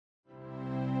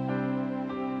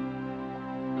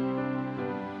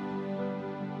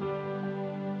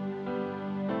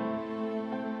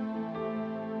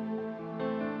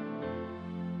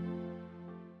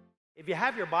If you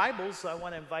have your Bibles, I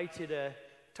want to invite you to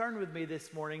turn with me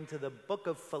this morning to the book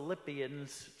of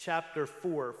Philippians chapter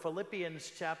 4.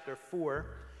 Philippians chapter 4,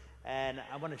 and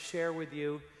I want to share with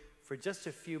you for just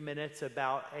a few minutes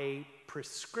about a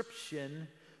prescription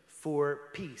for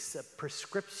peace, a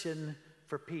prescription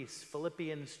for peace.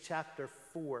 Philippians chapter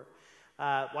 4.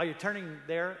 While you're turning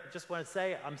there, I just want to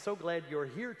say I'm so glad you're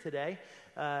here today.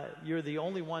 You're the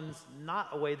only ones not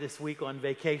away this week on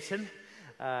vacation.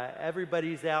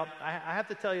 Everybody's out. I have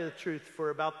to tell you the truth. For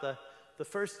about the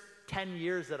first 10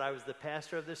 years that I was the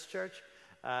pastor of this church,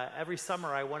 every summer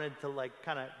I wanted to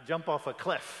kind of jump off a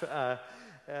cliff.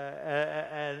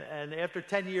 And after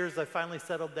 10 years, I finally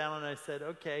settled down and I said,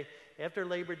 okay, after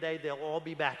Labor Day, they'll all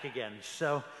be back again.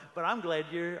 So, but I'm glad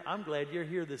you're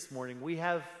here this morning. We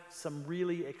have some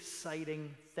really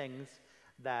exciting things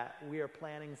that we are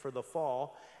planning for the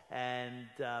fall. And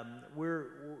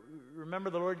remember,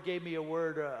 the Lord gave me a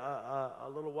word a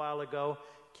little while ago.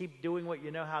 Keep doing what you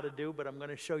know how to do, but I'm going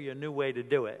to show you a new way to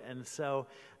do it. And so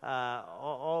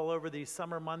all over these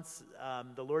summer months,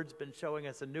 the Lord's been showing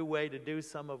us a new way to do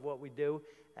some of what we do.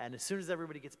 And as soon as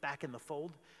everybody gets back in the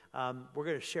fold, we're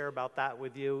going to share about that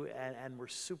with you. And we're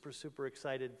super, super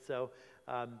excited. So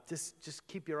just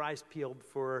keep your eyes peeled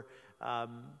for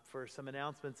some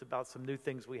announcements about some new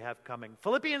things we have coming.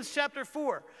 Philippians chapter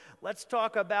 4. Let's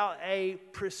talk about a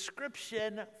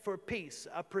prescription for peace.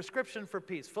 A prescription for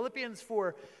peace. Philippians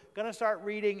 4, going to start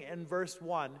reading in verse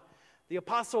 1. The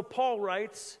Apostle Paul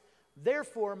writes,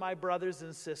 "Therefore, my brothers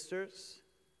and sisters,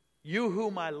 you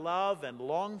whom I love and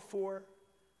long for,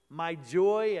 my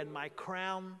joy and my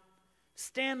crown,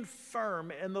 stand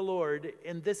firm in the Lord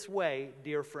in this way,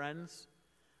 dear friends.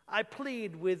 I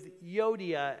plead with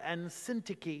Euodia and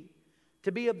Syntyche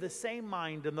to be of the same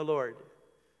mind in the Lord.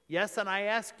 Yes, and I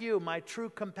ask you, my true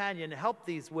companion, help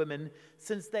these women,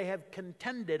 since they have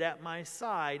contended at my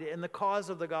side in the cause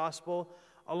of the gospel,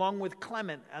 along with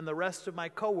Clement and the rest of my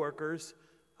co-workers,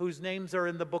 whose names are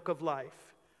in the book of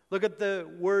life." Look at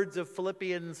the words of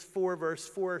Philippians 4, verse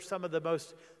 4, some of the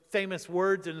most famous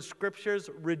words in scriptures.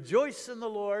 "Rejoice in the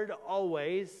Lord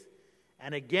always,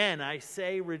 and again I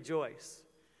say rejoice.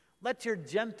 Let your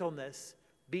gentleness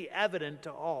be evident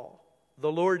to all.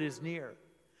 The Lord is near.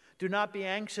 Do not be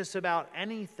anxious about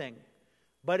anything,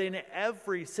 but in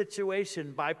every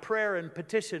situation, by prayer and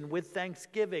petition with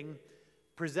thanksgiving,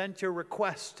 present your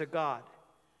requests to God.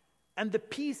 And the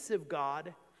peace of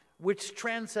God, which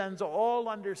transcends all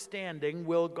understanding,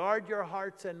 will guard your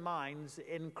hearts and minds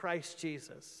in Christ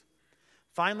Jesus.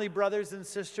 Finally, brothers and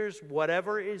sisters,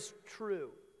 whatever is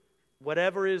true,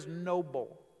 whatever is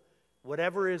noble,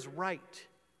 whatever is right,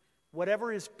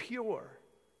 whatever is pure,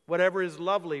 whatever is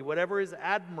lovely, whatever is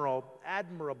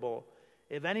admirable,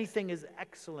 if anything is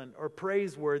excellent or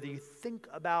praiseworthy, think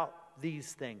about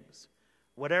these things.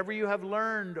 Whatever you have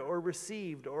learned or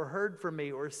received or heard from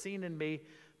me or seen in me,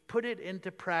 put it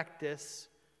into practice.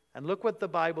 And look what the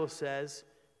Bible says,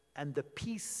 and the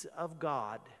peace of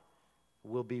God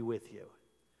will be with you."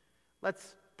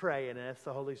 Let's pray and ask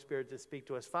the Holy Spirit to speak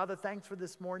to us. Father, thanks for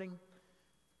this morning.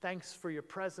 Thanks for your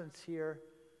presence here.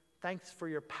 Thanks for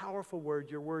your powerful word.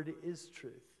 Your word is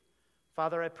truth.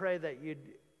 Father, I pray that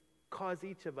you'd cause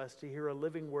each of us to hear a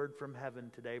living word from heaven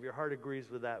today. If your heart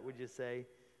agrees with that, would you say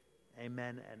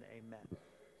amen and amen?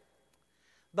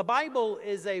 The Bible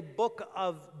is a book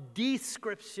of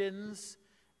descriptions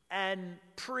and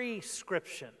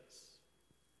prescriptions.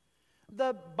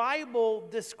 The Bible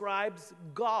describes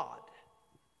God,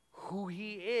 who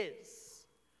he is,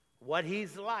 what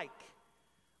he's like,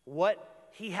 what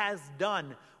he has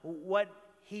done, what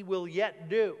he will yet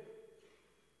do.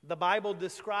 The Bible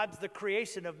describes the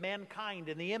creation of mankind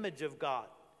in the image of God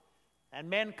and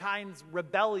mankind's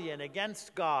rebellion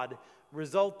against God,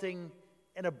 resulting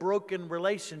in a broken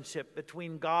relationship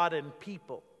between God and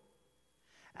people.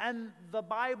 And the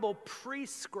Bible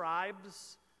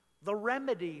prescribes the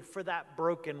remedy for that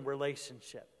broken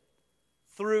relationship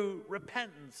through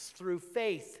repentance, through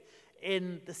faith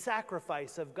in the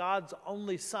sacrifice of God's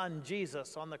only Son,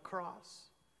 Jesus, on the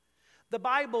cross. The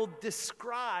Bible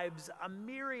describes a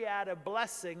myriad of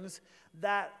blessings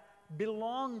that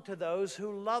belong to those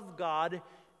who love God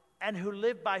and who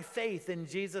live by faith in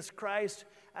Jesus Christ.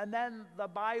 And then the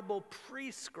Bible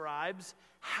prescribes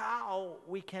how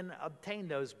we can obtain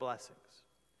those blessings.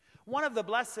 One of the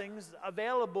blessings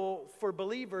available for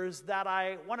believers that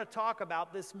I want to talk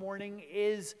about this morning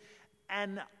is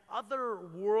an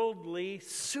otherworldly,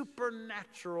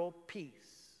 supernatural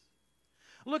peace.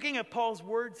 Looking at Paul's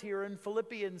words here in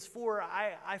Philippians 4,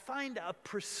 I find a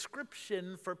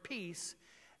prescription for peace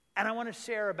And I want to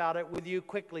share about it with you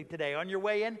quickly today. On your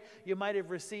way in, you might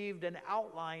have received an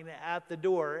outline at the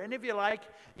door. And if you like,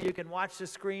 you can watch the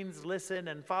screens, listen,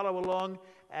 and follow along,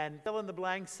 and fill in the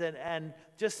blanks, and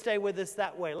just stay with us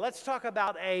that way. Let's talk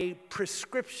about a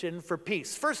prescription for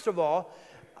peace. First of all,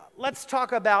 let's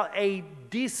talk about a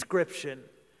description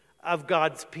of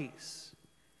God's peace.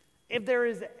 If there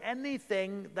is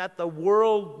anything that the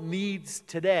world needs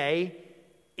today,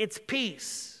 it's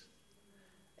peace.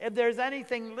 If there's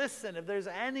anything, listen, if there's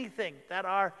anything that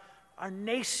our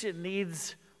nation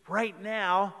needs right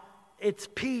now, it's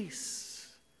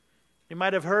peace. You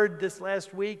might have heard this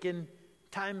last week in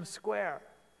Times Square.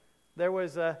 There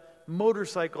was a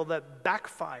motorcycle that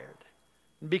backfired.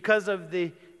 Because of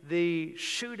the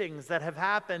shootings that have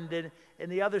happened in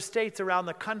the other states around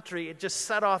the country, it just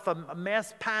set off a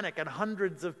mass panic, and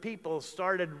hundreds of people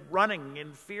started running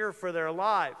in fear for their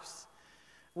lives.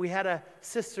 We had a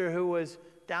sister who was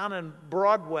down in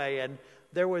Broadway, and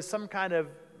there was some kind of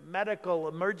medical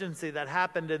emergency that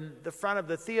happened in the front of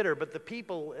the theater, but the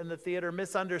people in the theater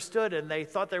misunderstood, and they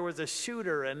thought there was a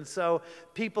shooter, and so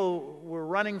people were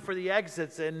running for the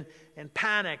exits in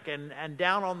panic and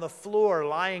down on the floor,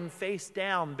 lying face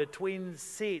down between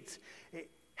seats.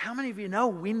 How many of you know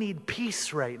we need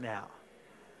peace right now?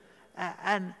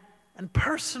 And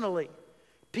personally,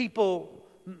 people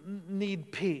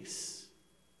need peace.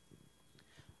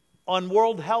 On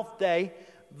World Health Day,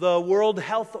 the World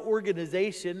Health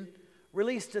Organization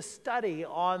released a study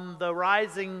on the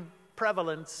rising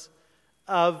prevalence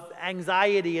of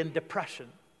anxiety and depression.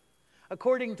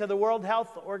 According to the World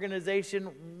Health Organization,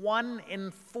 1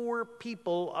 in 4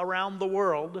 people around the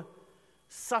world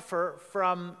suffer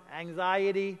from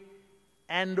anxiety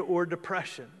and or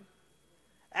depression.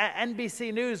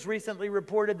 NBC News recently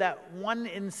reported that 1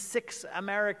 in 6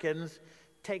 Americans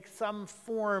take some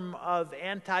form of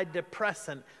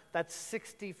antidepressant. That's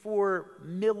 64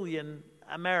 million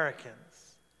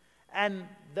Americans. And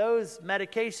those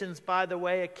medications, by the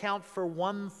way, account for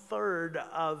 1/3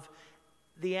 of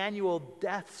the annual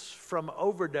deaths from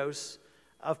overdose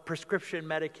of prescription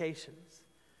medications.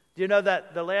 Do you know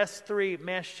that the last 3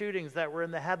 mass shootings that were in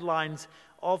the headlines,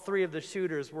 all 3 of the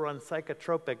shooters were on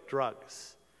psychotropic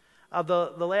drugs? Of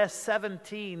the last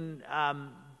 17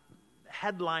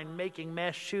 headline-making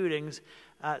mass shootings,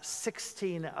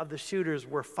 16 of the shooters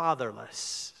were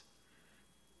fatherless.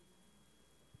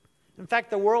 In fact,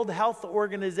 the World Health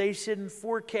Organization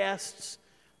forecasts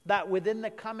that within the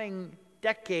coming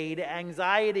decade,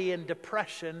 anxiety and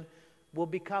depression will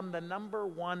become the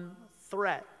 #1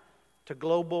 threat to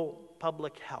global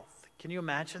public health. Can you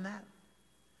imagine that?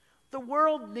 The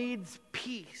world needs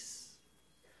peace.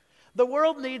 The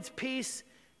world needs peace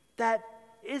that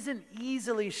isn't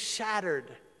easily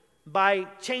shattered by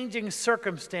changing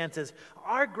circumstances.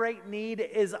 Our great need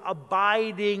is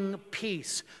abiding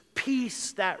peace,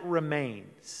 peace that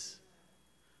remains.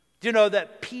 Do you know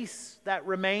that peace that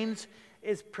remains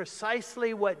is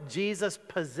precisely what Jesus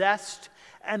possessed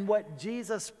and what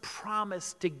Jesus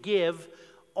promised to give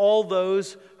all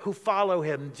those who follow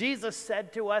him? Jesus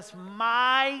said to us,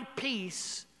 "My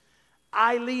peace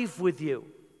I leave with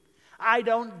you. I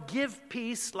don't give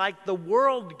peace like the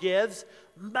world gives.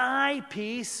 My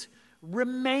peace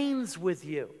remains with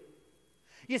you."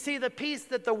 You see, the peace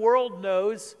that the world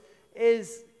knows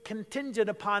is contingent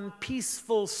upon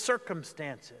peaceful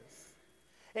circumstances.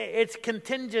 It's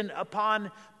contingent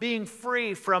upon being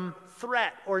free from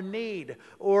threat or need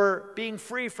or being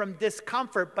free from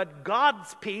discomfort. But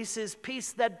God's peace is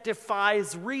peace that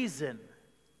defies reason.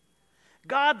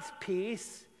 God's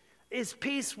peace is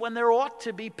peace when there ought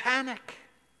to be panic.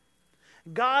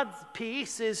 God's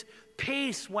peace is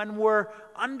peace when we're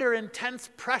under intense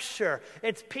pressure.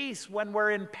 It's peace when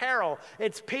we're in peril.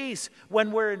 It's peace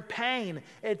when we're in pain.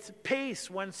 It's peace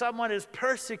when someone is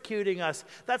persecuting us.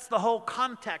 That's the whole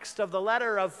context of the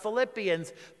letter of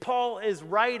Philippians. Paul is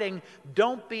writing,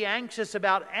 don't be anxious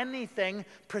about anything,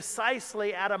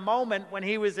 precisely at a moment when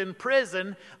he was in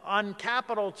prison on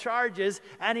capital charges,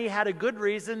 and he had a good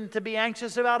reason to be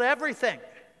anxious about everything.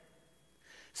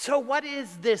 So what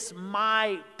is this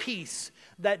my peace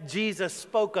that Jesus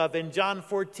spoke of in John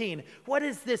 14? What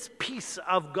is this peace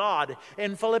of God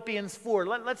in Philippians 4?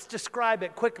 Let's describe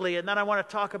it quickly, and then I want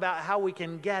to talk about how we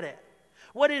can get it.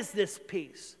 What is this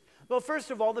peace? Well,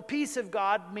 first of all, the peace of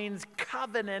God means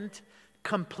covenant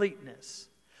completeness.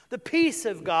 The peace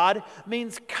of God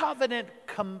means covenant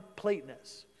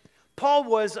completeness. Paul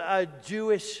was a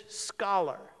Jewish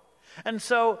scholar. And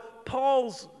so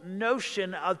Paul's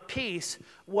notion of peace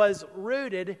was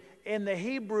rooted in the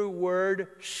Hebrew word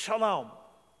shalom.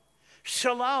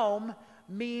 Shalom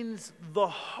means the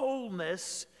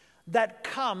wholeness that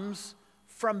comes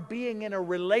from being in a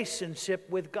relationship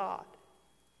with God.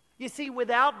 You see,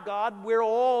 without God, we're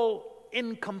all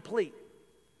incomplete.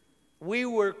 We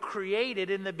were created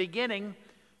in the beginning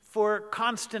for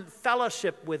constant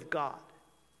fellowship with God.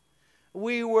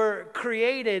 We were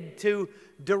created to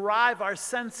derive our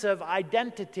sense of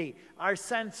identity, our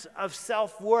sense of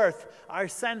self-worth, our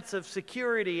sense of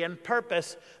security and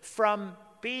purpose from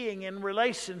being in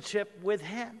relationship with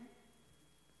Him.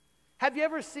 Have you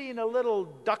ever seen a little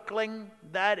duckling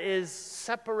that is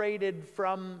separated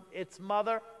from its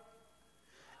mother?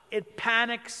 It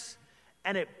panics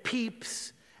and it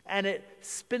peeps and it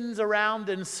spins around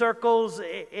in circles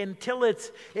until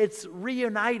it's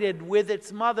reunited with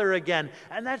its mother again.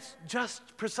 And that's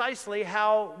just precisely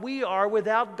how we are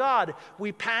without God.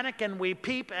 We panic and we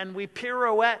peep and we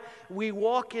pirouette. We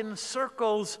walk in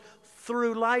circles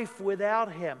through life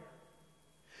without Him.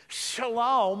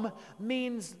 Shalom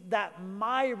means that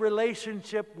my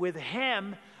relationship with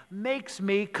Him makes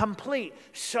me complete.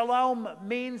 Shalom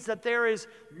means that there is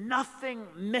nothing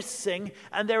missing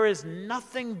and there is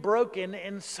nothing broken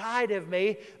inside of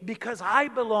me because I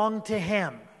belong to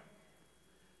Him.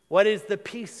 What is the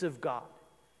peace of God?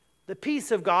 The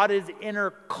peace of God is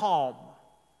inner calm.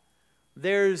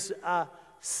 There's a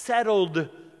settled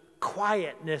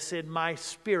quietness in my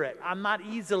spirit. I'm not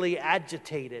easily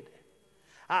agitated.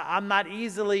 I'm not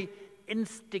easily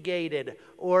instigated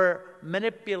or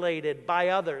manipulated by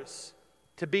others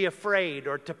to be afraid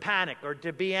or to panic or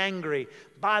to be angry.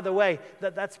 By the way,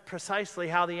 that's precisely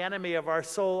how the enemy of our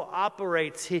soul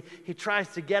operates. He tries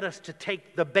to get us to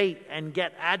take the bait and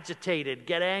get agitated,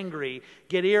 get angry,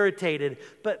 get irritated.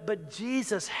 But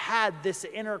Jesus had this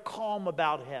inner calm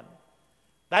about Him.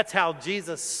 That's how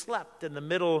Jesus slept in the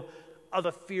middle of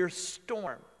a fierce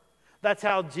storm. That's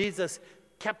how Jesus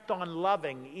kept on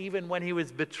loving even when He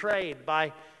was betrayed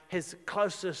by His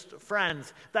closest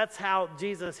friends. That's how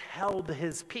Jesus held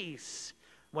His peace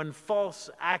when false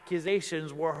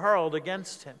accusations were hurled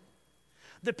against Him.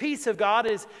 The peace of God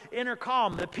is inner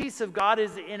calm. The peace of God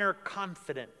is inner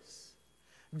confidence.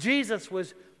 Jesus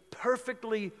was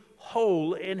perfectly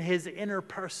whole in His inner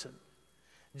person.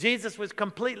 Jesus was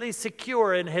completely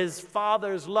secure in His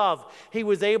Father's love. He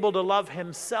was able to love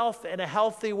Himself in a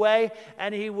healthy way,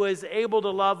 and He was able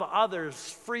to love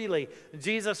others freely.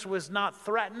 Jesus was not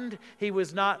threatened. He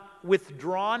was not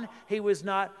withdrawn. He was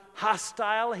not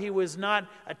hostile. He was not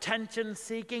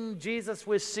attention-seeking. Jesus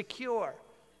was secure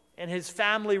in His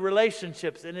family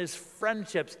relationships, in His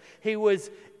friendships. He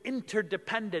was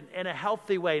interdependent in a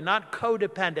healthy way, not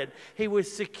codependent. He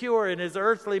was secure in His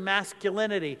earthly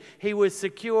masculinity. He was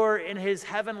secure in His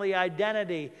heavenly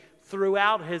identity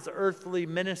throughout His earthly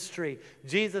ministry.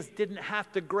 Jesus didn't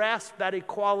have to grasp that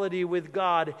equality with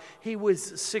God. He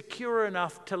was secure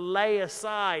enough to lay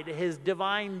aside His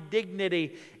divine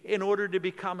dignity in order to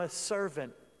become a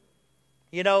servant.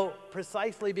 You know,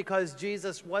 precisely because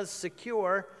Jesus was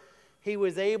secure, He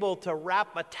was able to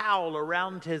wrap a towel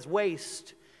around His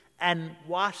waist and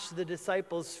wash the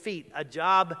disciples' feet, a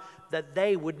job that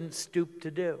they wouldn't stoop to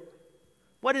do.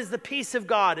 What is the peace of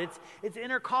God? It's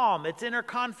inner calm, it's inner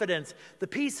confidence. The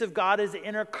peace of God is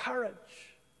inner courage.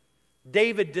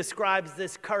 David describes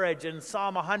this courage in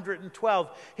Psalm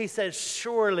 112. He says,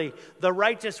 "Surely the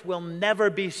righteous will never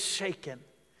be shaken.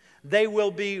 They will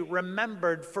be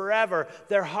remembered forever.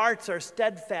 Their hearts are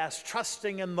steadfast,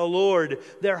 trusting in the Lord.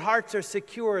 Their hearts are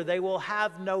secure. They will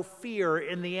have no fear.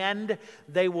 In the end,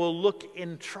 they will look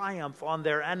in triumph on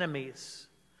their enemies."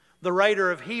 The writer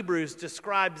of Hebrews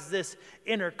describes this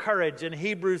inner courage in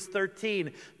Hebrews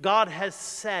 13. God has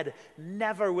said,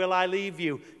 "Never will I leave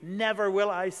you, never will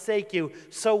I forsake you."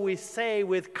 So we say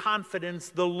with confidence,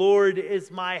 "The Lord is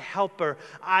my helper.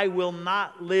 I will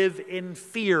not live in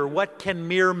fear. What can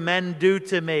mere men do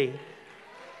to me?"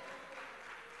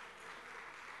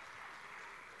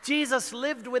 Jesus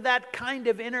lived with that kind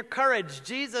of inner courage.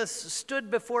 Jesus stood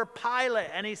before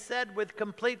Pilate and He said with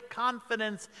complete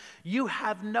confidence, "You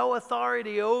have no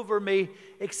authority over me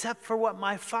except for what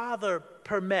my Father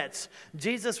permits."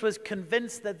 Jesus was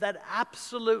convinced that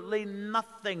absolutely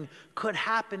nothing could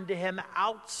happen to Him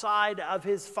outside of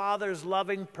His Father's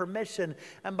loving permission.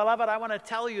 And beloved, I want to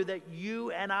tell you that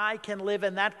you and I can live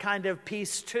in that kind of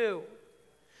peace too.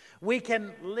 We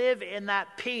can live in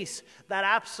that peace that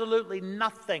absolutely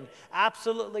nothing,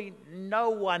 absolutely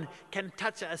no one can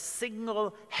touch a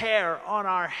single hair on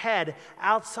our head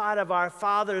outside of our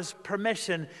Father's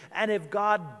permission. And if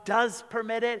God does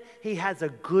permit it, He has a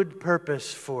good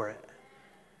purpose for it.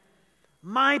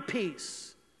 My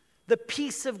peace, the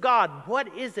peace of God,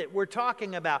 what is it we're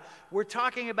talking about? We're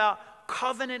talking about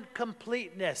covenant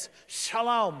completeness,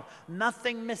 shalom,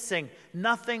 nothing missing,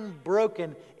 nothing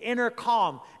broken, inner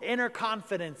calm, inner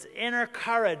confidence, inner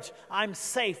courage. I'm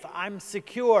safe, I'm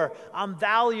secure, I'm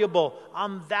valuable,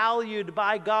 I'm valued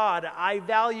by God, I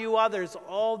value others,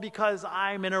 all because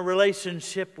I'm in a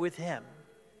relationship with Him.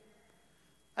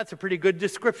 That's a pretty good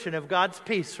description of God's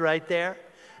peace right there.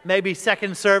 Maybe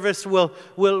second service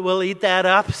will eat that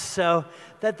up, so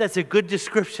that's a good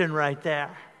description right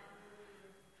there.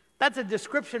 That's a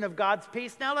description of God's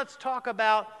peace. Now let's talk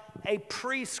about a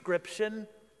prescription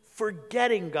for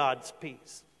getting God's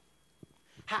peace.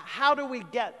 How do we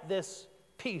get this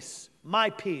peace, my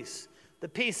peace, the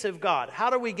peace of God? How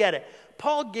do we get it?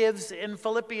 Paul gives in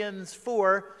Philippians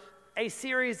 4 a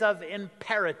series of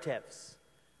imperatives,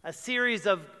 a series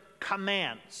of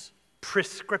commands,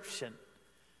 prescription.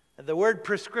 The word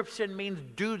prescription means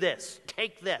do this,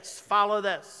 take this, follow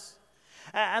this.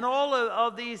 And all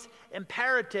of these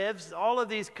imperatives, all of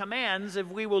these commands, if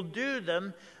we will do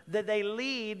them, that they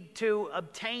lead to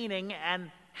obtaining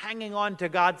and hanging on to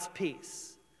God's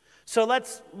peace. So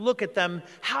let's look at them.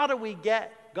 How do we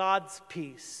get God's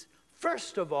peace?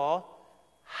 First of all,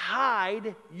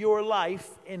 hide your life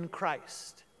in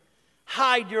Christ.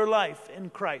 Hide your life in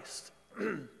Christ.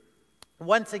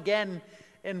 Once again,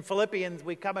 in Philippians,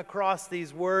 we come across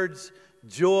these words,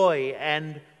 joy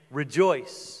and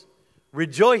rejoice.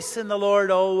 Rejoice in the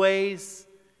Lord always,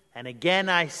 and again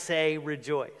I say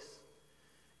rejoice.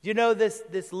 You know,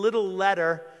 this little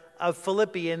letter of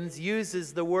Philippians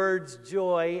uses the words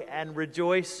joy and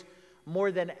rejoice more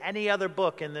than any other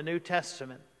book in the New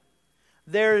Testament.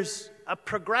 There's a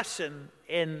progression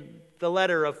in the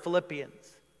letter of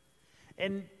Philippians.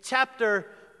 In chapter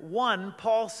 1,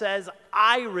 Paul says,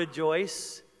 I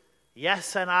rejoice,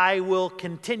 yes, and I will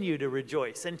continue to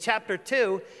rejoice. In chapter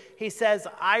 2, he says,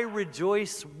 I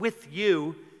rejoice with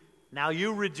you, now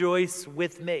you rejoice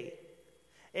with me.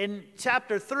 In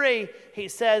chapter 3, he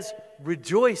says,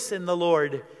 rejoice in the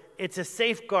Lord, it's a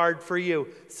safeguard for you.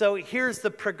 So here's the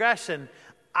progression.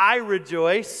 I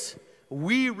rejoice,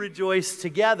 we rejoice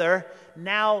together,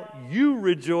 now you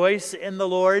rejoice in the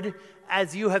Lord,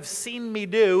 as you have seen me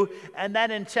do. And then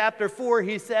in chapter 4,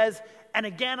 he says, and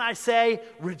again I say,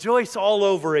 rejoice all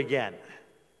over again.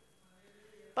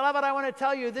 Beloved, I want to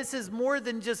tell you, this is more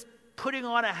than just putting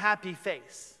on a happy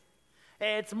face.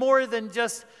 It's more than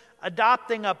just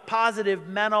adopting a positive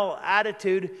mental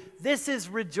attitude. This is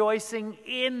rejoicing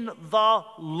in the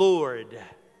Lord.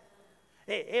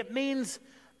 It means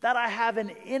that I have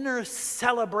an inner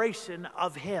celebration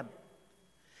of Him.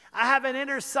 I have an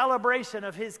inner celebration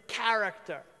of His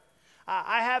character.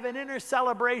 I have an inner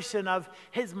celebration of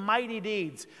His mighty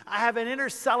deeds. I have an inner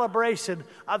celebration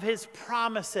of His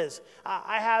promises.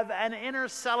 I have an inner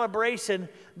celebration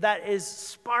that is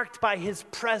sparked by His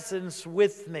presence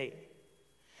with me.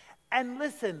 And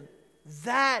listen,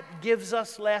 that gives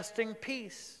us lasting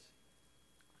peace.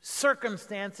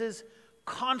 Circumstances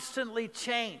constantly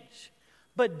change,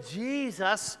 but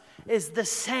Jesus is the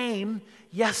same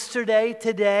yesterday,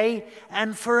 today,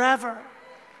 and forever.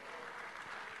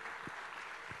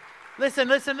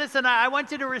 Listen. I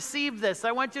want you to receive this.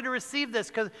 I want you to receive this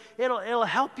because it'll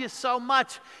help you so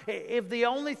much. If the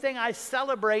only thing I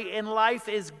celebrate in life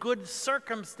is good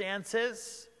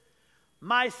circumstances,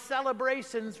 my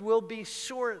celebrations will be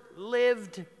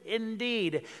short-lived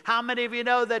indeed. How many of you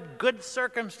know that good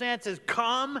circumstances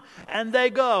come and they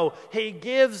go? He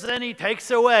gives and He takes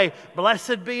away.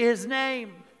 Blessed be His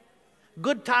name.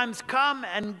 Good times come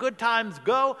and good times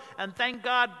go, and thank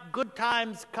God good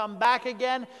times come back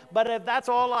again. But if that's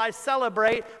all I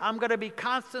celebrate, I'm going to be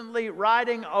constantly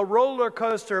riding a roller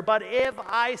coaster. But if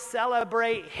I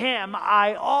celebrate Him,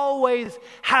 I always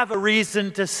have a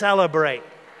reason to celebrate.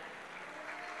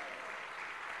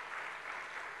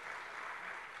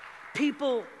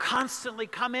 People constantly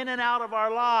come in and out of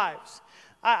our lives.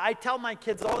 I tell my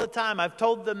kids all the time, I've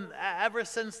told them ever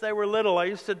since they were little, I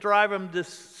used to drive them to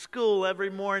school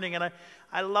every morning, and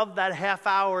I love that half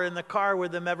hour in the car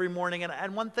with them every morning.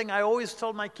 And one thing I always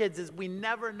told my kids is we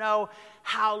never know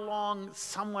how long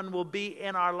someone will be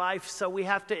in our life, so we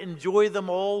have to enjoy them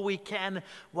all we can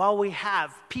while we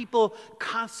have. People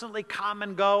constantly come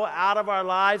and go out of our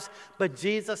lives, but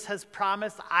Jesus has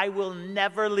promised, I will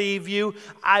never leave you.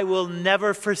 I will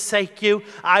never forsake you.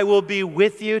 I will be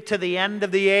with you to the end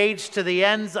of the age, to the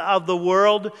ends of the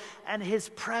world. And His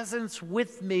presence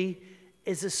with me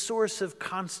is a source of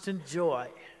constant joy.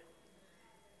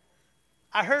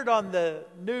 I heard on the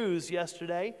news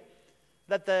yesterday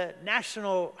that the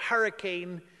National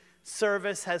Hurricane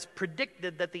Service has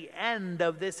predicted that the end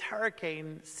of this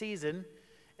hurricane season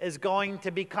is going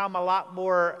to become a lot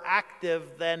more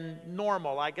active than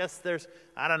normal. I guess there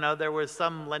was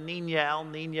some La Nina, El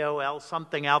Nino,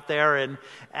 something out there, and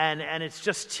it's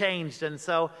just changed. And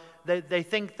so they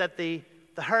think that the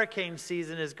hurricane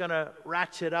season is going to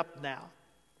ratchet up now.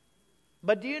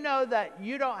 But do you know that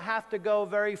you don't have to go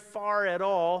very far at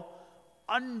all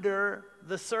under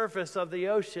the surface of the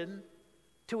ocean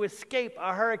to escape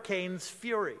a hurricane's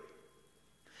fury?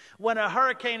 When a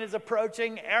hurricane is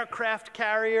approaching, aircraft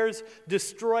carriers,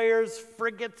 destroyers,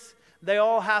 frigates, they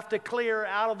all have to clear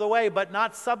out of the way, but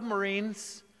not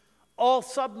submarines. All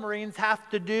submarines have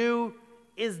to do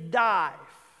is dive.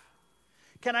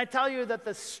 Can I tell you that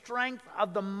the strength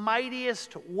of the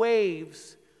mightiest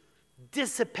waves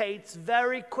dissipates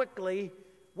very quickly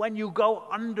when you go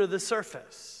under the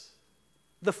surface?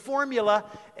 The formula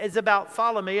is about,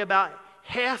 follow me, about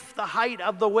half the height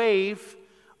of the wave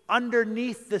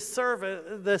underneath the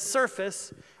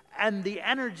surface, and the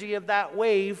energy of that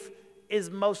wave is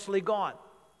mostly gone.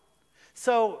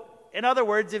 So, in other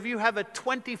words, if you have a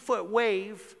 20-foot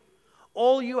wave,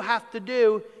 all you have to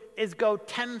do is go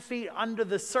 10 feet under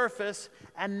the surface,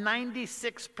 and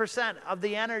 96% of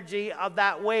the energy of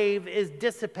that wave is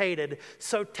dissipated.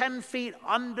 So 10 feet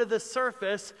under the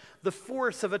surface, the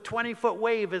force of a 20-foot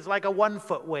wave is like a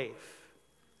 1-foot wave.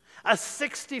 A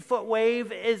 60-foot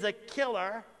wave is a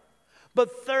killer,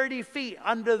 but 30 feet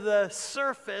under the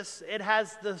surface, it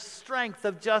has the strength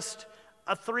of just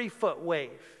a 3-foot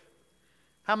wave.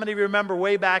 How many remember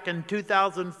way back in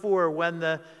 2004 when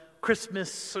the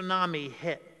Christmas tsunami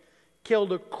hit? Killed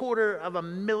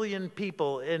 250,000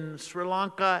 people in Sri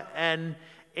Lanka and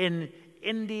in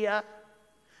India.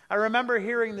 I remember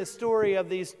hearing the story of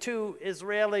these two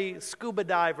Israeli scuba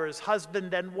divers,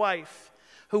 husband and wife,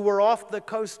 who were off the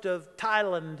coast of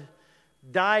Thailand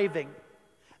diving.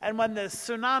 And when the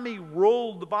tsunami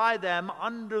rolled by them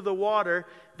under the water,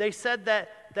 they said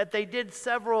that they did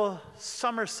several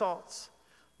somersaults.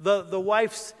 The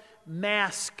wife's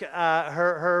mask,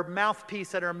 her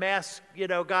mouthpiece and her mask,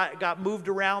 got moved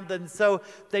around, and so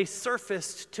they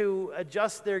surfaced to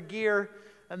adjust their gear,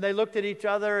 and they looked at each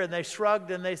other and they shrugged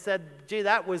and they said, gee,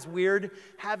 that was weird,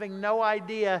 having no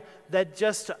idea that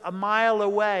just a mile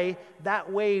away,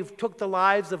 that wave took the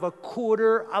lives of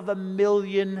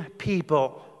 250,000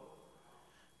 people.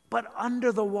 But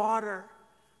under the water,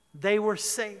 they were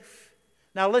safe.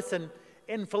 Now listen,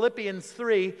 in Philippians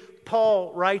 3,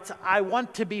 Paul writes, I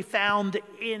want to be found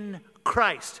in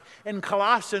Christ. In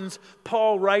Colossians,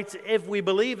 Paul writes, if we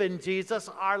believe in Jesus,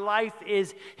 our life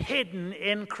is hidden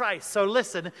in Christ. So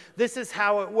listen, this is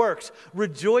how it works.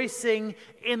 Rejoicing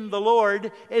in the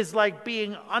Lord is like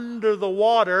being under the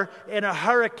water in a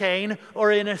hurricane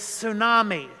or in a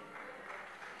tsunami.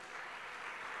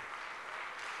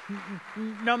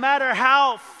 No matter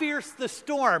how fierce the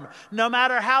storm, no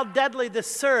matter how deadly the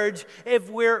surge, if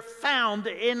we're found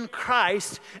in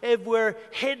Christ, if we're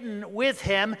hidden with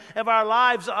Him, if our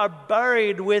lives are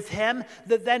buried with Him,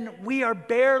 then we are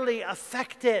barely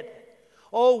affected.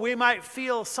 Oh, we might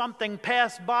feel something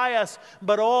pass by us,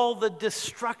 but all the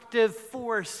destructive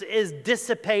force is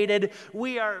dissipated.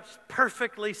 We are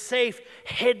perfectly safe,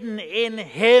 hidden in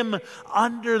Him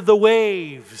under the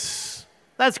waves.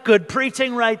 That's good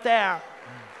preaching right there.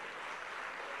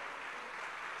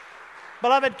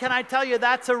 Beloved, can I tell you,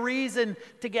 that's a reason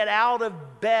to get out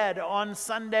of bed on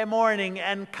Sunday morning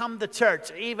and come to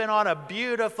church, even on a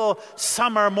beautiful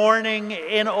summer morning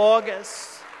in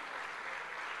August.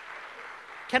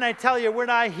 Can I tell you, we're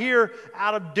not here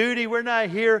out of duty. We're not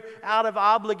here out of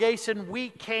obligation. We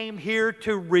came here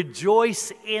to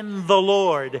rejoice in the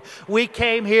Lord. We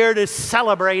came here to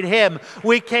celebrate Him.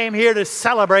 We came here to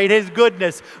celebrate His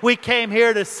goodness. We came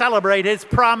here to celebrate His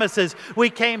promises. We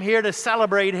came here to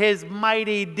celebrate His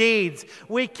mighty deeds.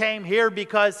 We came here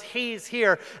because He's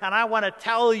here. And I want to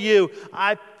tell you,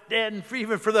 and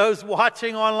even for those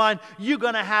watching online, you're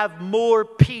going to have more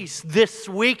peace this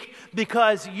week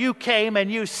because you came and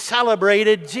you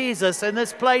celebrated Jesus in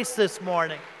this place this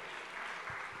morning.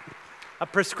 A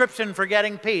prescription for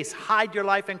getting peace. Hide your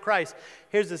life in Christ.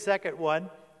 Here's the second one.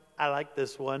 I like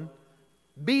this one.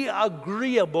 Be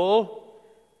agreeable,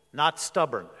 not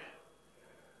stubborn.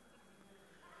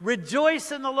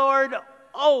 Rejoice in the Lord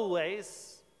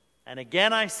always. And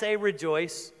again I say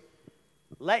rejoice.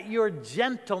 Let your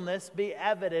gentleness be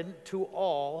evident to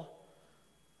all.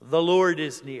 The Lord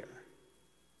is near.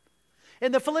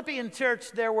 In the Philippian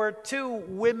church, there were two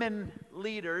women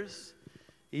leaders,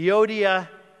 Euodia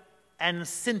and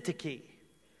Syntyche.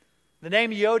 The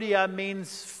name Euodia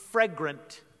means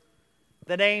fragrant.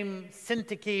 The name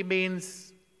Syntyche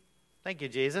means, thank you,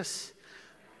 Jesus.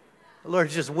 The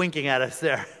Lord's just winking at us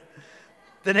there.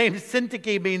 The name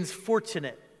Syntyche means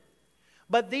fortunate.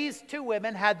 But these two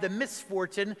women had the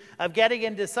misfortune of getting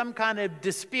into some kind of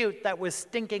dispute that was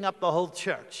stinking up the whole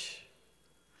church.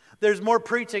 There's more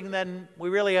preaching than we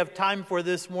really have time for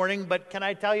this morning, but can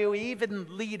I tell you,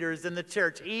 even leaders in the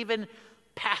church, even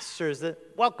pastors,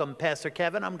 welcome, Pastor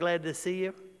Kevin, I'm glad to see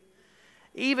you.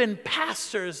 Even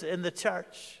pastors in the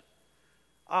church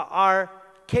are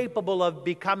capable of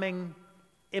becoming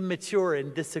immature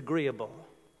and disagreeable.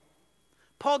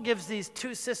 Paul gives these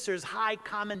two sisters high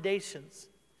commendations.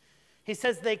 He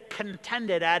says they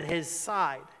contended at his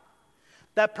side.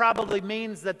 That probably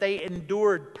means that they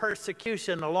endured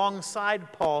persecution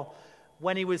alongside Paul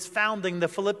when he was founding the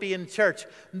Philippian church.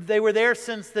 They were there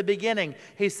since the beginning.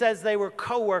 He says they were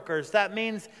co-workers. That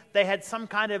means they had some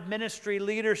kind of ministry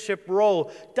leadership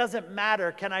role. Doesn't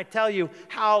matter, can I tell you,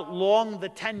 how long the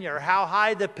tenure, how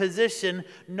high the position,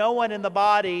 no one in the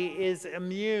body is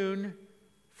immune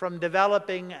from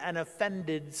developing an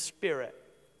offended spirit.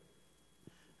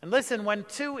 And listen, when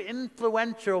two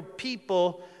influential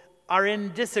people are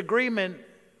in disagreement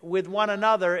with one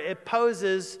another, it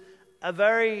poses a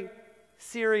very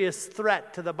serious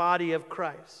threat to the body of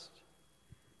Christ.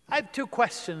 I have two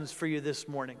questions for you this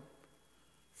morning.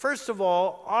 First of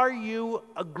all, are you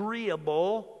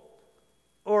agreeable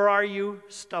or are you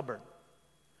stubborn?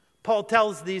 Paul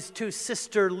tells these two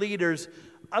sister leaders,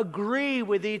 agree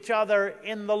with each other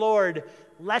in the Lord.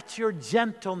 Let your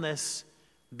gentleness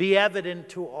be evident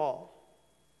to all.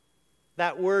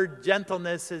 That word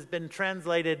gentleness has been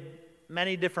translated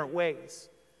many different ways.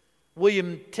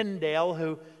 William Tyndale,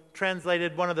 who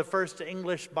translated one of the first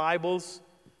English Bibles,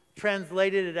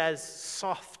 translated it as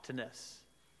softness,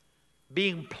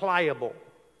 being pliable,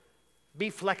 be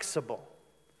flexible.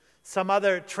 Some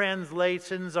other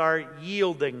translations are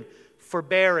yielding,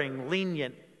 forbearing,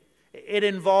 lenient. It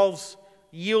involves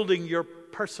yielding your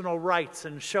personal rights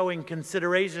and showing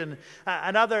consideration.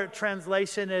 Another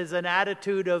translation is an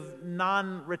attitude of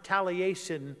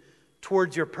non-retaliation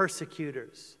towards your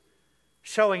persecutors,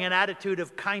 showing an attitude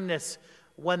of kindness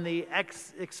when the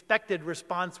expected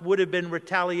response would have been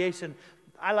retaliation.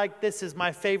 I like this as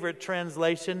my favorite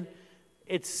translation.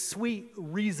 It's sweet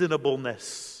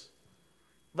reasonableness.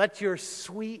 Let your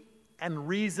sweet and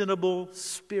reasonable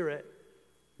spirit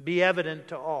be evident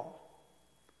to all.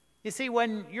 You see,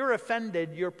 when you're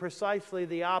offended, you're precisely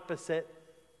the opposite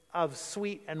of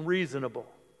sweet and reasonable.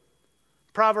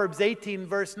 Proverbs 18,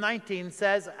 verse 19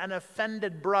 says, an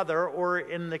offended brother, or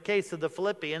in the case of the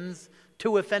Philippians,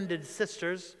 two offended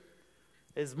sisters,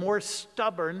 is more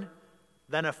stubborn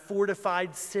than a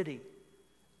fortified city.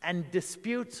 And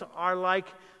disputes are like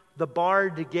the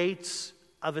barred gates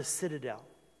of a citadel.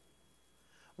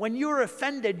 When you're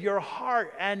offended, your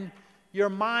heart and your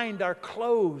mind are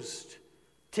closed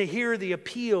to hear the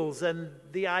appeals and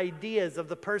the ideas of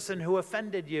the person who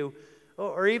offended you,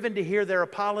 or even to hear their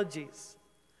apologies.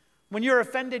 When you're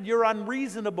offended, you're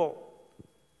unreasonable.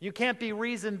 You can't be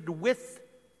reasoned with,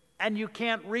 and you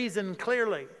can't reason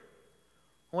clearly.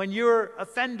 When you're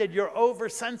offended, you're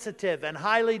oversensitive and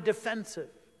highly defensive.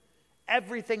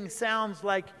 Everything sounds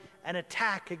like an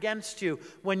attack against you.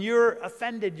 When you're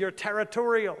offended, you're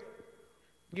territorial.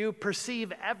 You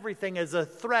perceive everything as a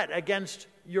threat against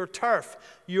your turf.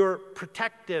 You're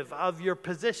protective of your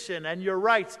position and your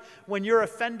rights. When you're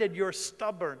offended, you're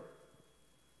stubborn.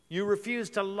 You refuse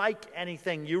to like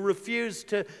anything. You refuse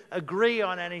to agree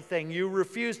on anything. You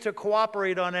refuse to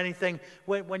cooperate on anything.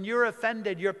 When you're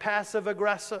offended, you're passive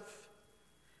aggressive.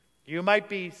 You might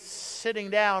be sitting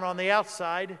down on the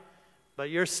outside, but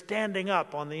you're standing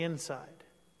up on the inside.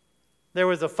 There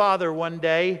was a father one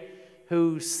day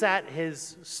who sat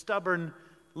his stubborn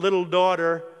little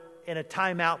daughter in a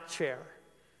timeout chair.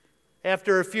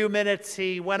 After a few minutes,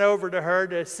 he went over to her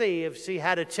to see if she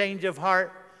had a change of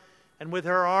heart. And with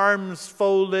her arms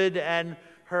folded and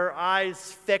her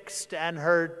eyes fixed and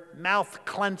her mouth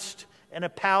clenched in a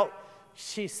pout,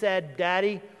 she said,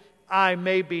 "Daddy, I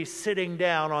may be sitting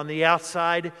down on the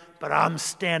outside, but I'm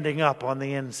standing up on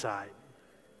the inside."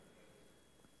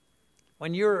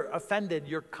 When you're offended,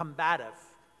 you're combative.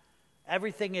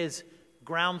 Everything is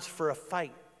grounds for a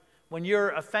fight. When you're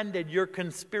offended, you're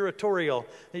conspiratorial.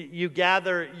 You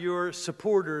gather your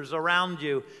supporters around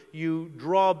you. You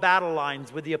draw battle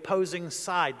lines with the opposing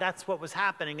side. That's what was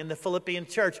happening in the Philippian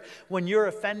church. When you're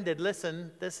offended,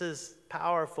 listen, this is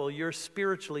powerful. You're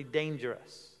spiritually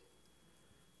dangerous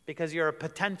because you're a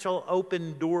potential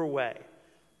open doorway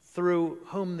through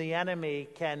whom the enemy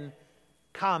can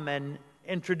come and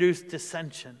introduce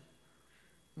dissension.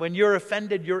 When you're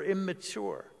offended, you're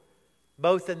immature,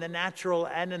 both in the natural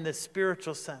and in the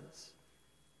spiritual sense.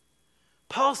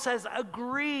 Paul says,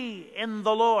 agree in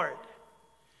the Lord.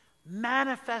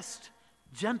 Manifest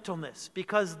gentleness,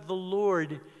 because the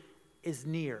Lord is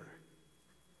near.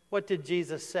 What did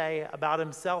Jesus say about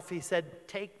himself? He said,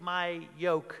 "Take my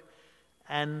yoke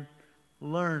and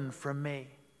learn from me.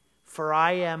 For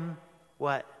I am,"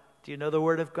 what? Do you know the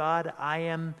word of God? "I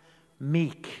am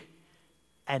meek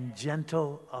and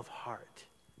gentle of heart."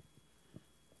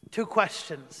 Two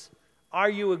questions. Are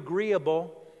you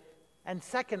agreeable? And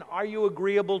second, are you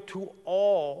agreeable to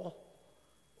all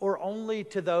or only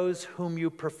to those whom you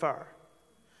prefer?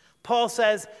 Paul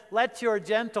says, let your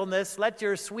gentleness, let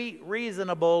your sweet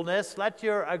reasonableness, let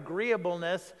your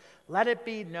agreeableness, let it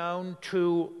be known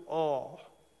to all.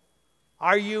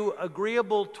 Are you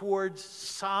agreeable towards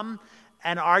some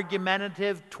and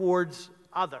argumentative towards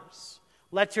others?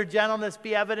 Let your gentleness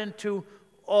be evident to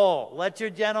all. Let your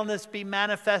gentleness be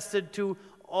manifested to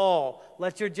all.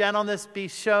 Let your gentleness be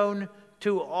shown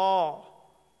to all.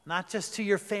 Not just to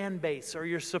your fan base or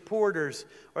your supporters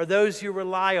or those you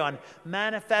rely on.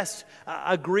 Manifest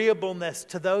agreeableness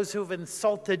to those who have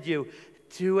insulted you,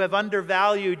 who have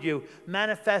undervalued you.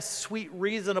 Manifest sweet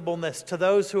reasonableness to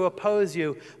those who oppose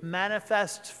you.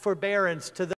 Manifest forbearance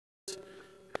to those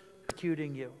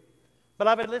persecuting you.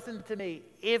 Beloved, listen to me.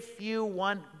 If you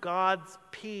want God's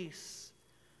peace,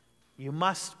 you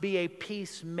must be a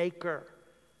peacemaker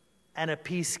and a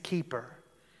peacekeeper.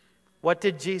 What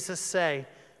did Jesus say?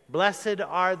 Blessed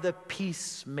are the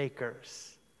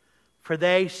peacemakers, for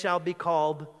they shall be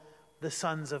called the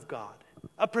sons of God.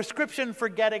 A prescription for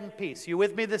getting peace. You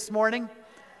with me this morning?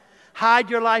 Hide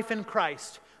your life in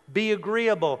Christ. Be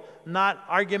agreeable, not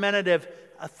argumentative.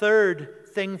 A third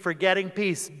thing for getting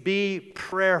peace, be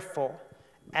prayerful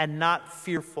and not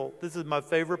fearful. This is my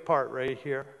favorite part right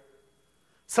here.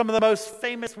 Some of the most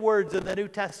famous words in the New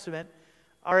Testament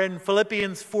are in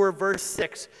Philippians 4, verse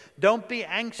 6. Don't be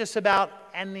anxious about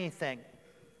anything,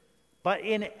 but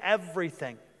in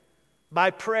everything,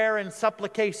 by prayer and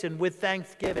supplication with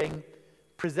thanksgiving,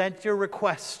 present your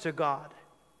requests to God.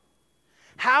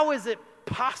 How is it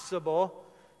possible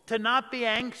to not be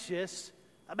anxious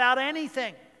about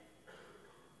anything?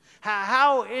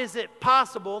 How is it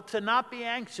possible to not be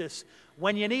anxious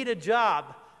when you need a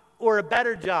job or a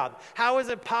better job? How is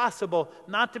it possible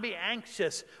not to be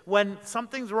anxious when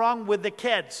something's wrong with the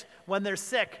kids, when they're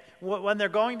sick, when they're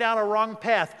going down a wrong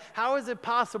path? How is it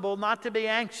possible not to be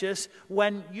anxious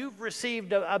when you've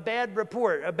received a bad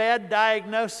report, a bad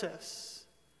diagnosis?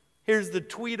 Here's the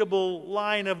tweetable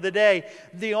line of the day.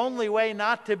 The only way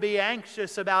not to be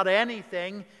anxious about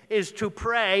anything is to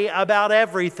pray about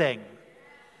everything.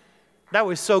 That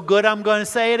was so good, I'm going to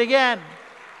say it again.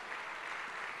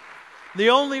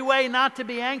 The only way not to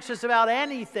be anxious about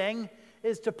anything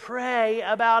is to pray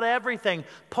about everything.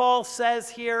 Paul says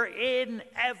here, in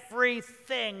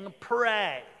everything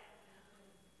pray.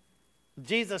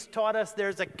 Jesus taught us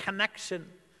there's a connection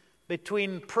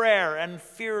between prayer and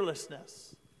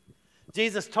fearlessness.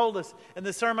 Jesus told us in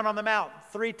the Sermon on the Mount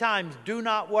 3 times, do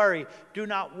not worry, do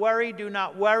not worry, do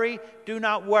not worry, do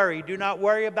not worry. Do not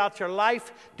worry about your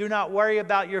life. Do not worry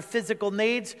about your physical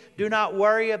needs. Do not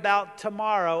worry about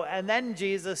tomorrow. And then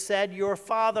Jesus said, your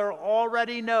Father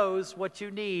already knows what you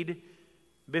need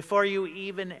before you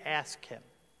even ask Him.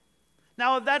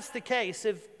 Now, if that's the case,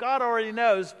 if God already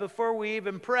knows before we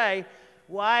even pray,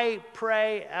 why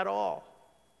pray at all?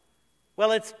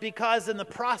 Well, it's because in the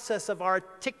process of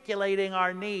articulating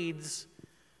our needs,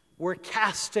 we're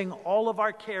casting all of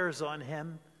our cares on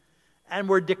Him and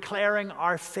we're declaring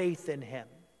our faith in Him.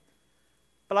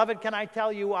 Beloved, can I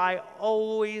tell you, I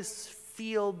always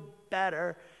feel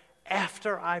better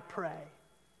after I pray.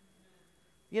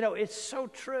 You know, it's so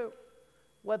true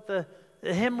what the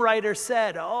hymn writer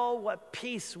said. Oh, what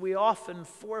peace we often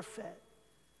forfeit.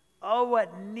 Oh,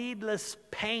 what needless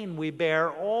pain we bear,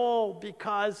 all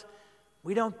because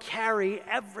we don't carry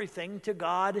everything to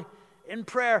God in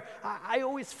prayer. I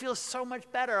always feel so much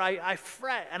better. I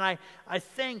fret and I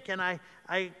think and I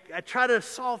try to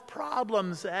solve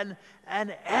problems. And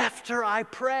after I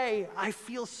pray, I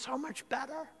feel so much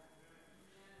better.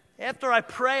 After I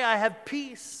pray, I have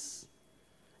peace.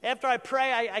 After I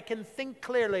pray, I can think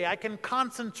clearly. I can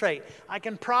concentrate. I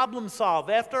can problem solve.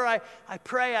 After I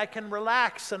pray, I can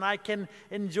relax and I can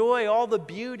enjoy all the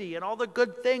beauty and all the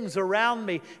good things around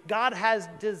me. God has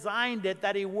designed it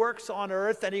that He works on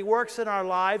earth and He works in our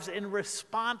lives in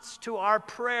response to our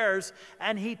prayers.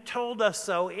 And He told us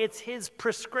so. It's His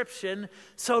prescription,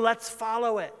 so let's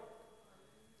follow it.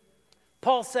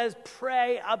 Paul says,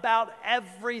 pray about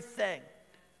everything.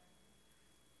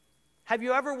 Have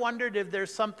you ever wondered if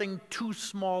there's something too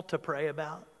small to pray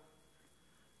about?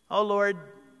 Oh, Lord,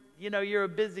 you know, you're a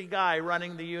busy guy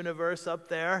running the universe up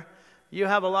there. You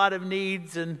have a lot of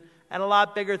needs, and and a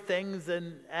lot bigger things,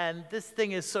 and this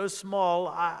thing is so small,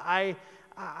 I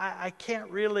can't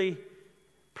really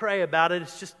pray about it.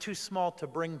 It's just too small to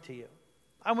bring to you.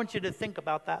 I want you to think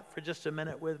about that for just a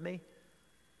minute with me.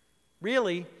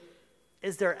 Really,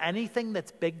 is there anything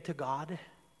that's big to God?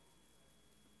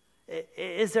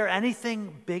 Is there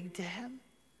anything big to him?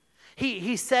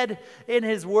 He said in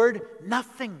his word,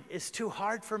 nothing is too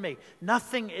hard for me.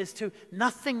 Nothing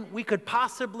we could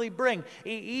possibly bring.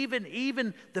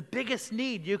 Even the biggest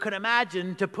need you can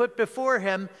imagine to put before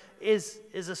him is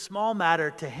a small matter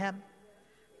to him.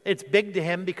 It's big to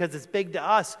him because it's big to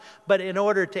us, but in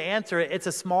order to answer it, it's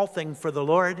a small thing for the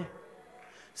Lord.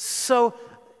 So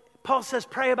Paul says,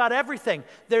 pray about everything.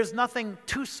 There's nothing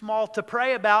too small to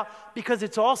pray about because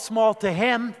it's all small to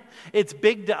him. It's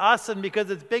big to us, and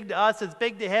because it's big to us, it's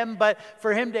big to him. But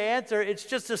for him to answer, it's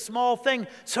just a small thing.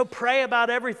 So pray about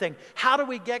everything. How do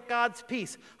we get God's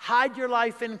peace? Hide your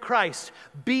life in Christ.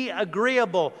 Be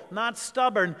agreeable, not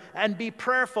stubborn, and be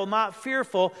prayerful, not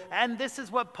fearful. And this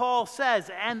is what Paul says.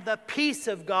 And the peace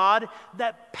of God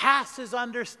that passes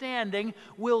understanding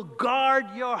will guard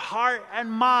your heart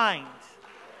and mind.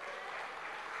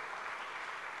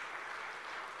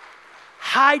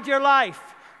 Hide your life.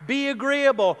 Be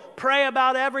agreeable. Pray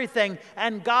about everything.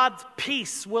 And God's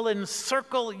peace will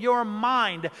encircle your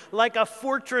mind like a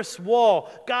fortress wall.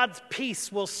 God's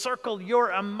peace will circle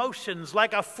your emotions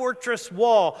like a fortress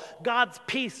wall. God's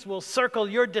peace will circle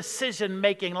your decision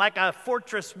making like a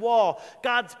fortress wall.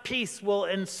 God's peace will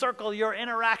encircle your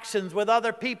interactions with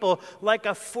other people like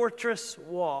a fortress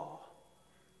wall.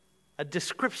 A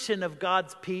description of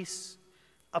God's peace,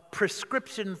 a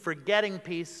prescription for getting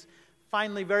peace.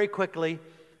 Finally, very quickly,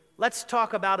 let's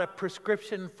talk about a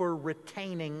prescription for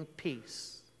retaining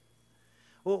peace.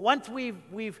 Well, once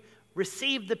we've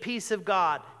received the peace of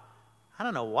God, I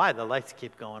don't know why the lights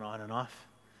keep going on and off.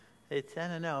 I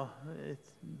don't know.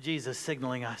 It's Jesus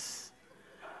signaling us.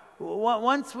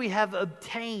 Once we have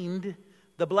obtained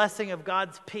the blessing of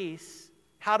God's peace,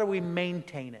 how do we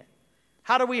maintain it?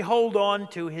 How do we hold on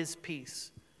to his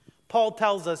peace? Paul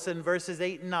tells us in verses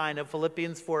 8 and 9 of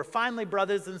Philippians 4, finally,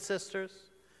 brothers and sisters,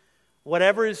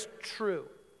 whatever is true.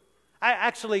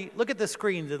 Actually, look at the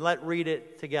screens and let's read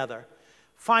it together.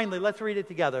 Finally, let's read it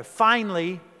together.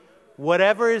 Finally,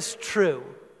 whatever is true,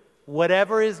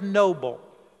 whatever is noble,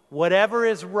 whatever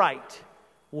is right,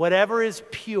 whatever is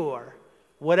pure,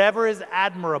 whatever is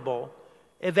admirable,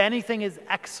 if anything is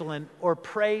excellent or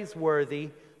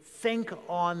praiseworthy, think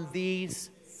on these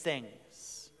things.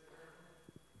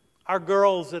 Our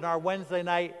girls in our Wednesday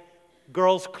night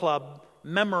girls club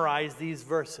memorize these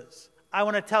verses. I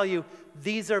want to tell you,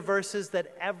 these are verses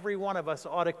that every one of us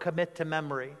ought to commit to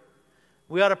memory.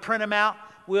 We ought to print them out.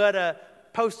 We ought to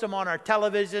post them on our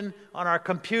television, on our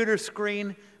computer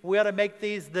screen. We ought to make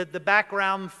these the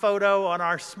background photo on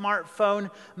our smartphone.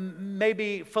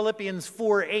 Maybe Philippians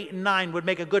 4, 8, and 9 would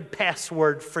make a good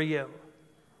password for you.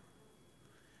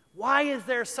 Why is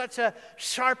there such a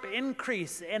sharp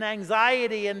increase in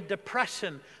anxiety and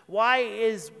depression? Why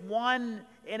is 1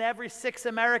 in every 6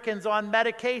 Americans on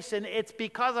medication? It's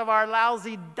because of our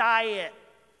lousy diet.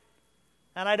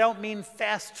 And I don't mean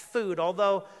fast food,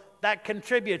 although that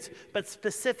contributes. But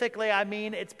specifically, I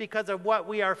mean it's because of what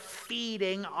we are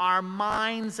feeding our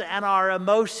minds and our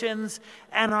emotions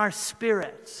and our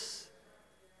spirits.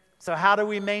 So how do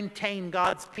we maintain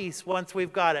God's peace once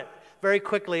we've got it? Very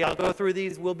quickly, I'll go through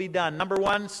these, we'll be done. Number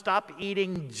 1, stop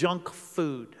eating junk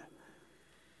food.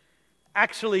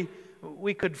 Actually,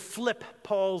 we could flip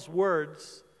Paul's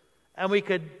words and we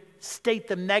could state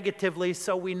them negatively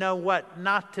so we know what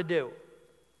not to do.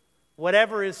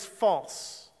 Whatever is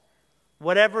false,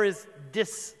 whatever is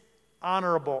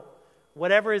dishonorable,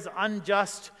 whatever is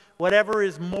unjust, whatever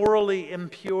is morally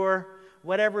impure,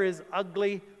 whatever is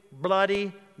ugly,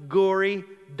 bloody, gory,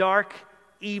 dark,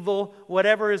 evil,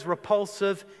 whatever is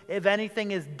repulsive, if anything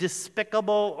is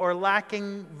despicable or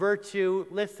lacking virtue,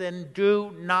 listen,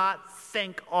 do not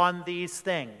think on these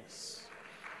things.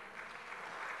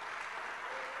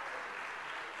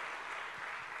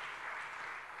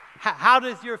 How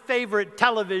does your favorite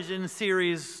television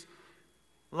series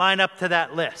line up to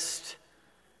that list?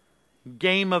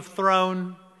 Game of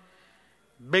Thrones,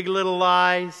 Big Little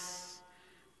Lies,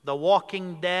 The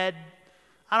Walking Dead.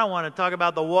 I don't want to talk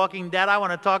about The Walking Dead. I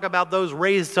want to talk about those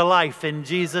raised to life in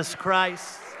Jesus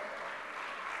Christ.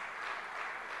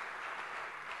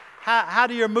 How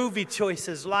do your movie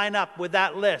choices line up with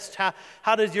that list?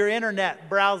 How does your internet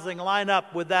browsing line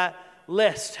up with that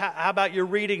list? How about your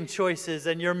reading choices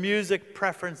and your music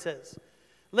preferences?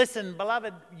 Listen,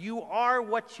 beloved, you are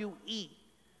what you eat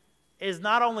is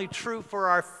not only true for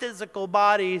our physical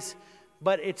bodies,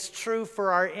 but it's true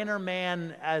for our inner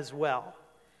man as well.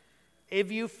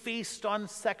 If you feast on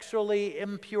sexually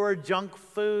impure junk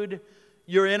food,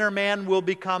 your inner man will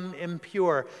become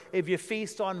impure. If you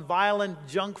feast on violent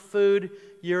junk food,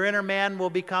 your inner man will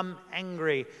become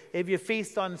angry. If you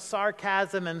feast on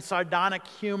sarcasm and sardonic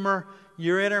humor,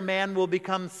 your inner man will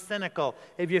become cynical.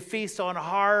 If you feast on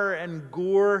horror and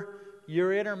gore,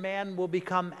 your inner man will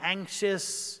become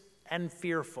anxious and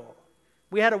fearful.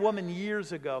 We had a woman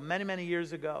years ago, many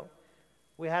years ago.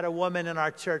 We had a woman in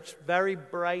our church, very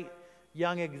bright,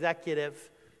 young executive.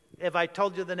 If I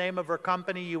told you the name of her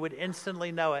company, you would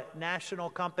instantly know it. National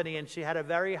company, and she had a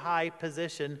very high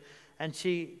position. And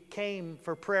she came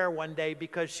for prayer one day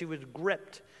because she was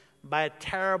gripped by a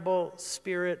terrible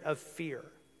spirit of fear.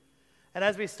 And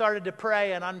as we started to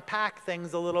pray and unpack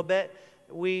things a little bit,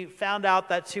 we found out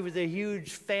that she was a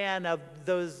huge fan of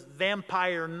those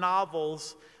vampire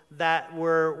novels that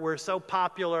were so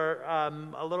popular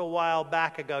a little while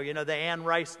back ago. You know, the Anne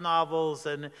Rice novels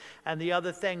and the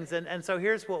other things. And so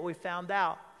here's what we found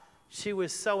out. She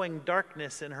was sowing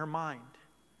darkness in her mind.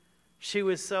 She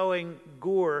was sowing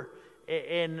gore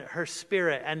in her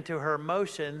spirit and to her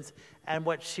emotions. And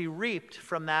what she reaped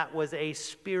from that was a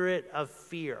spirit of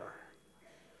fear.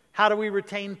 How do we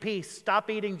retain peace? Stop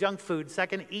eating junk food.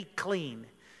 Second, eat clean.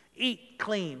 Eat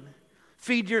clean.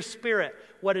 Feed your spirit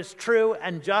what is true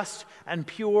and just and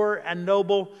pure and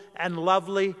noble and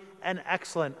lovely and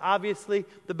excellent. Obviously,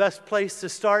 the best place to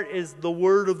start is the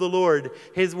word of the Lord.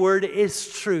 His word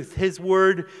is truth. His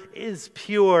word is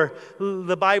pure.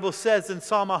 The Bible says in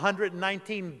Psalm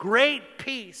 119, great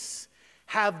peace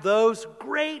have those,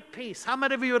 great peace. How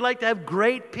many of you would like to have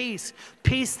great peace?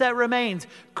 Peace that remains.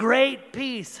 Great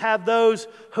peace have those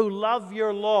who love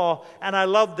your law. And I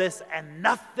love this, and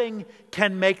nothing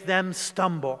can make them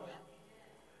stumble.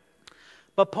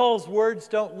 But Paul's words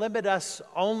don't limit us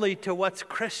only to what's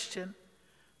Christian.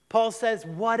 Paul says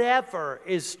whatever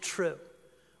is true,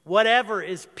 whatever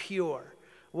is pure,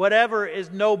 whatever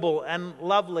is noble and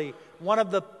lovely. One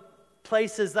of the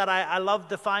places that I love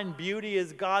to find beauty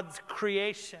is God's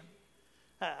creation.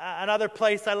 Another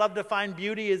place I love to find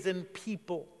beauty is in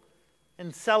people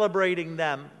and celebrating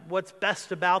them, what's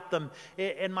best about them.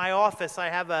 In my office, I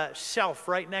have a shelf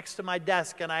right next to my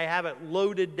desk, and I have it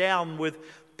loaded down with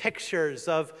pictures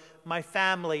of my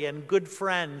family and good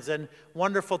friends and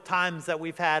wonderful times that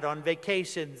we've had on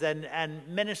vacations and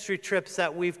ministry trips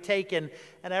that we've taken.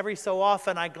 And every so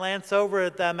often I glance over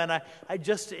at them, and I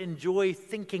just enjoy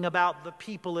thinking about the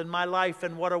people in my life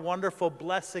and what a wonderful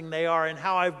blessing they are and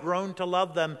how I've grown to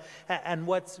love them and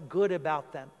what's good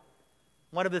about them.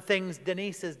 One of the things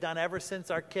Denise has done ever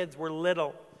since our kids were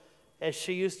little is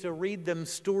she used to read them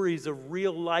stories of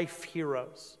real life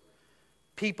heroes.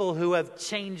 People who have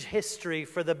changed history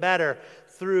for the better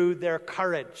through their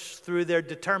courage, through their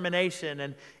determination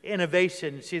and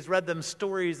innovation. She's read them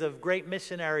stories of great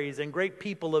missionaries and great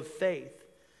people of faith.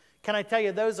 Can I tell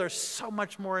you, those are so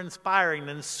much more inspiring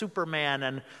than Superman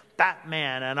and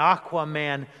Batman and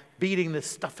Aquaman beating the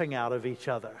stuffing out of each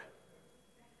other.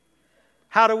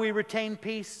 How do we retain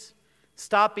peace?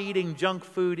 Stop eating junk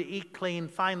food, eat clean.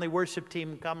 Finally, worship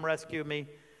team, come rescue me.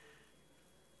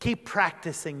 Keep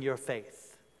practicing your faith.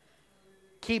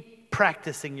 Keep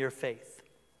practicing your faith.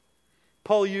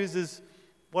 Paul uses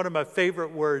one of my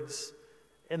favorite words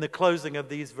in the closing of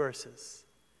these verses.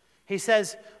 He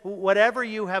says, whatever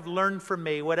you have learned from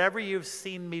me, whatever you've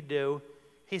seen me do,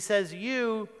 he says,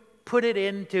 you put it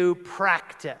into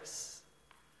practice.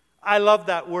 I love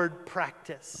that word,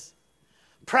 practice.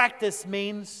 Practice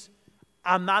means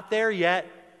I'm not there yet,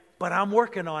 but I'm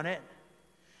working on it.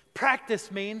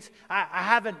 Practice means I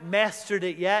haven't mastered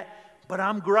it yet, but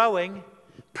I'm growing.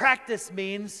 Practice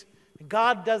means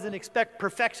God doesn't expect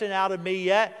perfection out of me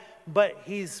yet, but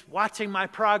He's watching my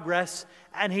progress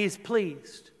and He's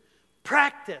pleased.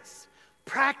 Practice.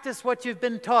 Practice what you've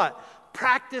been taught.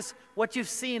 Practice what you've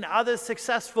seen other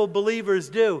successful believers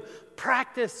do.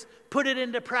 Practice, put it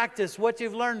into practice, what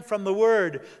you've learned from the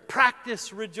Word.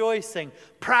 Practice rejoicing.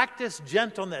 Practice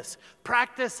gentleness.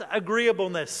 Practice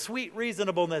agreeableness, sweet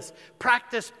reasonableness.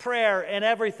 Practice prayer in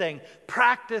everything.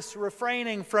 Practice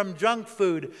refraining from junk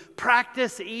food.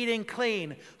 Practice eating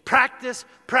clean. Practice,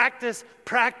 practice,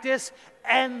 practice,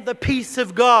 and the peace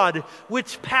of God,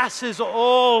 which passes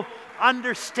all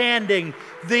understanding,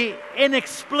 the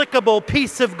inexplicable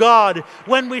peace of God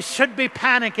when we should be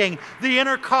panicking, the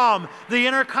inner calm, the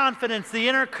inner confidence, the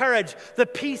inner courage, the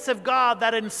peace of God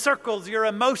that encircles your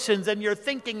emotions and your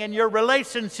thinking and your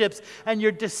relationships and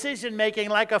your decision making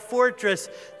like a fortress.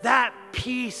 That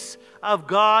peace of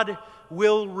God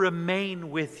will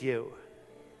remain with you.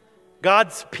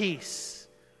 God's peace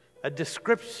a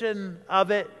description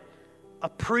of it, a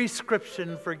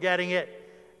prescription for getting it,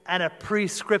 and a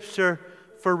prescripture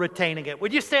for retaining it.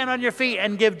 Would you stand on your feet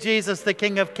and give Jesus, the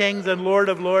King of Kings and Lord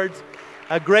of Lords,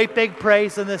 a great big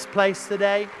praise in this place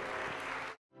today?